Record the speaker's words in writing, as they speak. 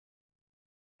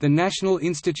The National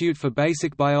Institute for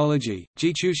Basic Biology,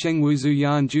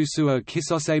 Jichushengwuzuyan Jusuo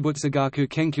Kisoseibutsugaku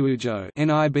Kenkyujo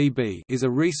 (NIBB), is a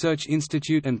research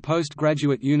institute and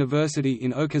postgraduate university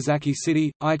in Okazaki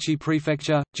City, Aichi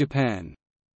Prefecture, Japan.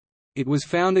 It was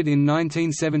founded in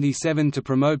 1977 to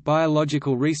promote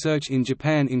biological research in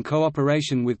Japan in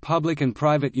cooperation with public and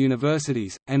private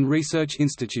universities, and research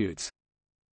institutes.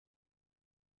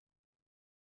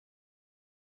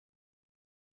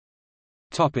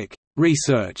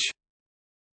 Research.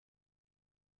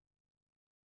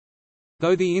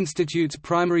 Though the institute's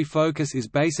primary focus is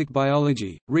basic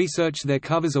biology, research there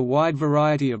covers a wide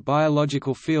variety of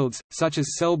biological fields, such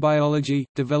as cell biology,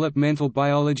 developmental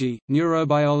biology,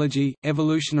 neurobiology,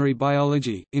 evolutionary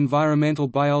biology, environmental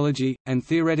biology, and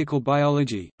theoretical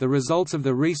biology. The results of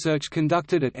the research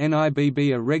conducted at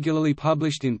NIBB are regularly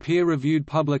published in peer-reviewed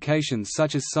publications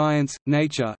such as Science,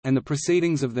 Nature, and the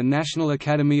Proceedings of the National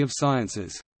Academy of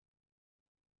Sciences.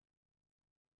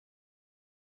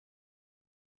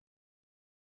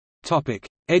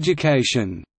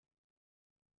 Education.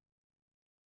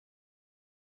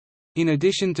 In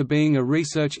addition to being a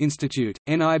research institute,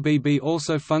 NIBB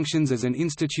also functions as an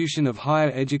institution of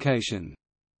higher education.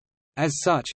 As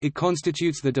such, it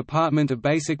constitutes the Department of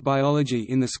Basic Biology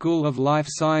in the School of Life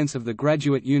Science of the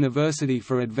Graduate University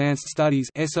for Advanced Studies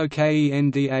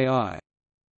 (SOKENDAI).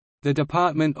 The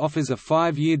department offers a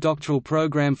 5-year doctoral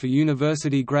program for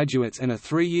university graduates and a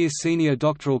 3-year senior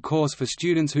doctoral course for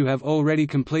students who have already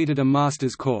completed a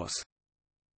master's course.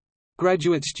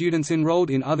 Graduate students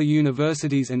enrolled in other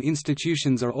universities and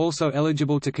institutions are also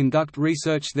eligible to conduct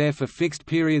research there for fixed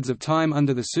periods of time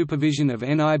under the supervision of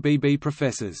NIBB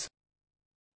professors.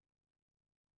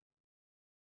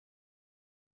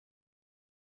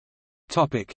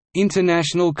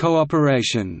 International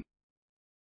cooperation.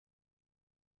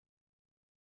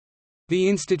 The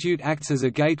institute acts as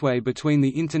a gateway between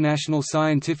the international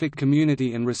scientific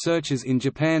community and researchers in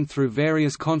Japan through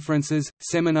various conferences,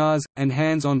 seminars, and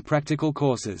hands-on practical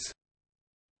courses.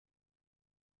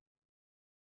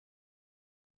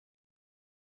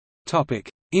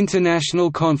 International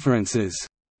conferences.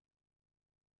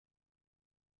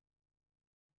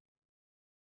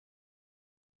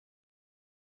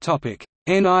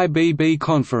 NIBB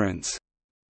Conference.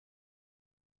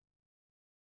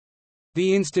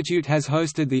 The institute has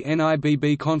hosted the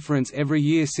NIBB Conference every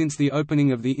year since the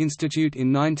opening of the institute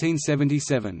in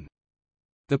 1977.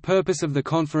 The purpose of the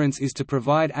conference is to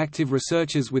provide active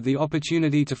researchers with the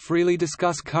opportunity to freely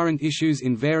discuss current issues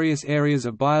in various areas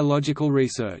of biological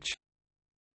research.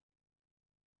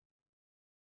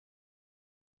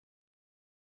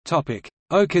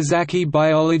 Okazaki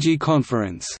Biology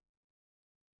Conference.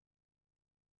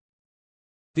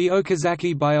 The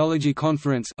Okazaki Biology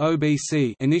Conference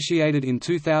 (OBC), initiated in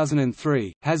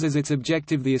 2003, has as its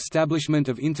objective the establishment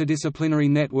of interdisciplinary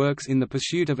networks in the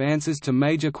pursuit of answers to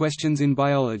major questions in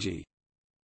biology.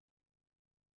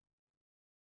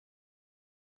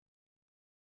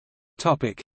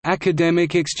 Topic: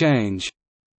 Academic exchange.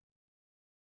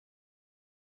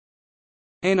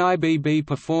 NIBB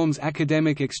performs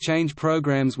academic exchange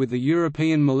programs with the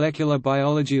European Molecular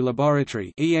Biology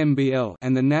Laboratory (EMBL)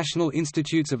 and the National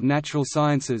Institutes of Natural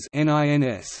Sciences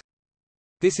 (NINS).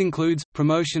 This includes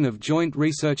promotion of joint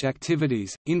research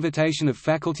activities, invitation of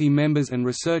faculty members and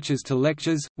researchers to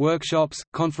lectures, workshops,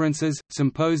 conferences,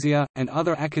 symposia, and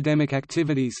other academic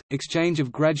activities, exchange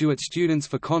of graduate students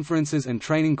for conferences and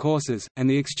training courses, and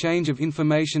the exchange of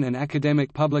information and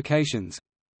academic publications.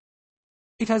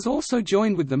 It has also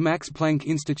joined with the Max Planck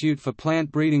Institute for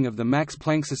Plant Breeding of the Max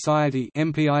Planck Society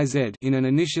 (MPIZ) in an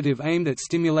initiative aimed at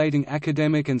stimulating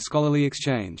academic and scholarly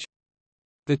exchange.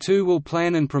 The two will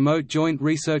plan and promote joint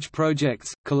research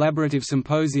projects, collaborative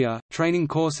symposia, training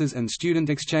courses and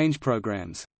student exchange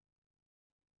programs.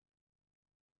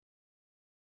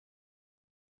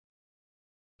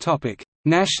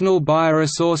 National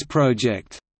BioResource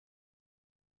Project.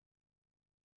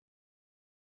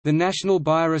 The National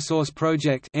BioResource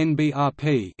Project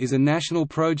 (NBRP) is a national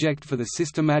project for the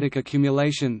systematic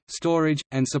accumulation, storage,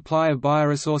 and supply of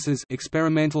bioresources,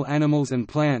 experimental animals and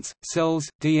plants, cells,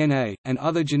 DNA, and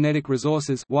other genetic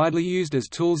resources widely used as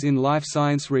tools in life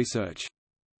science research.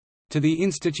 The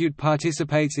institute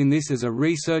participates in this as a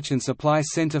research and supply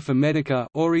center for Medica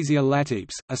Oresia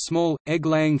latipes, a small,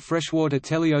 egg-laying freshwater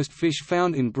teleost fish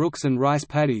found in brooks and rice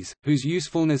paddies, whose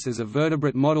usefulness as a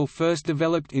vertebrate model first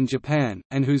developed in Japan,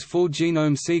 and whose full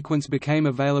genome sequence became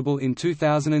available in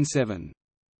 2007.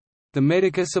 The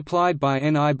Medica supplied by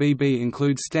NIBB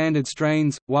includes standard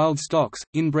strains, wild stocks,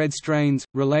 inbred strains,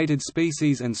 related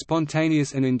species and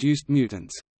spontaneous and induced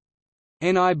mutants.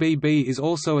 NIBB is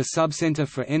also a subcenter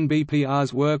for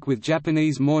NBPR's work with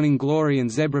Japanese morning glory and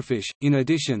zebrafish. In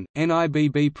addition,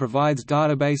 NIBB provides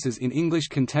databases in English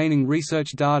containing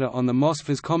research data on the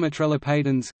Mossfors cometrella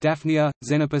patens, Daphnia,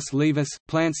 Xenopus laevis,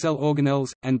 plant cell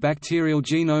organelles, and bacterial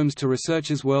genomes to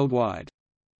researchers worldwide.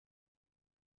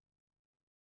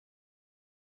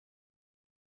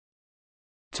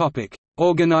 Topic: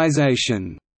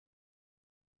 Organization.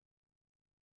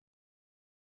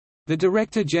 The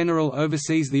Director General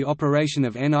oversees the operation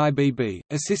of NIBB,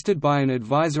 assisted by an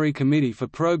advisory committee for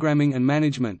programming and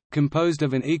management, composed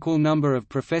of an equal number of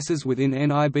professors within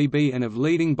NIBB and of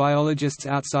leading biologists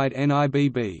outside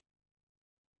NIBB.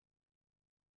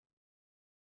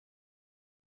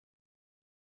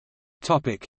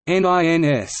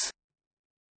 NINS.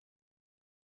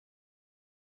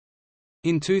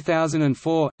 In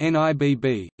 2004,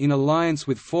 NIBB, in alliance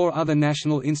with 4 other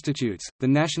national institutes, the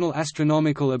National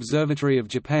Astronomical Observatory of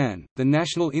Japan, the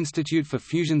National Institute for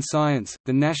Fusion Science,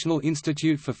 the National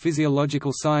Institute for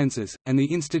Physiological Sciences, and the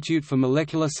Institute for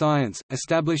Molecular Science,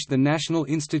 established the National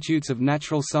Institutes of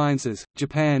Natural Sciences,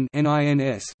 Japan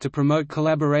 (NINS) to promote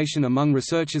collaboration among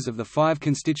researchers of the 5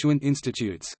 constituent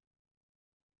institutes.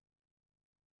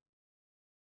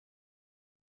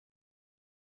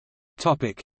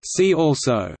 See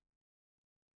also: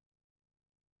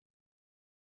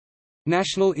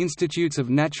 National Institutes of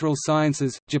Natural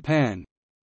Sciences, Japan,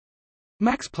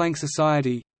 Max Planck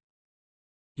Society,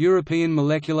 European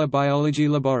Molecular Biology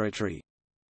Laboratory.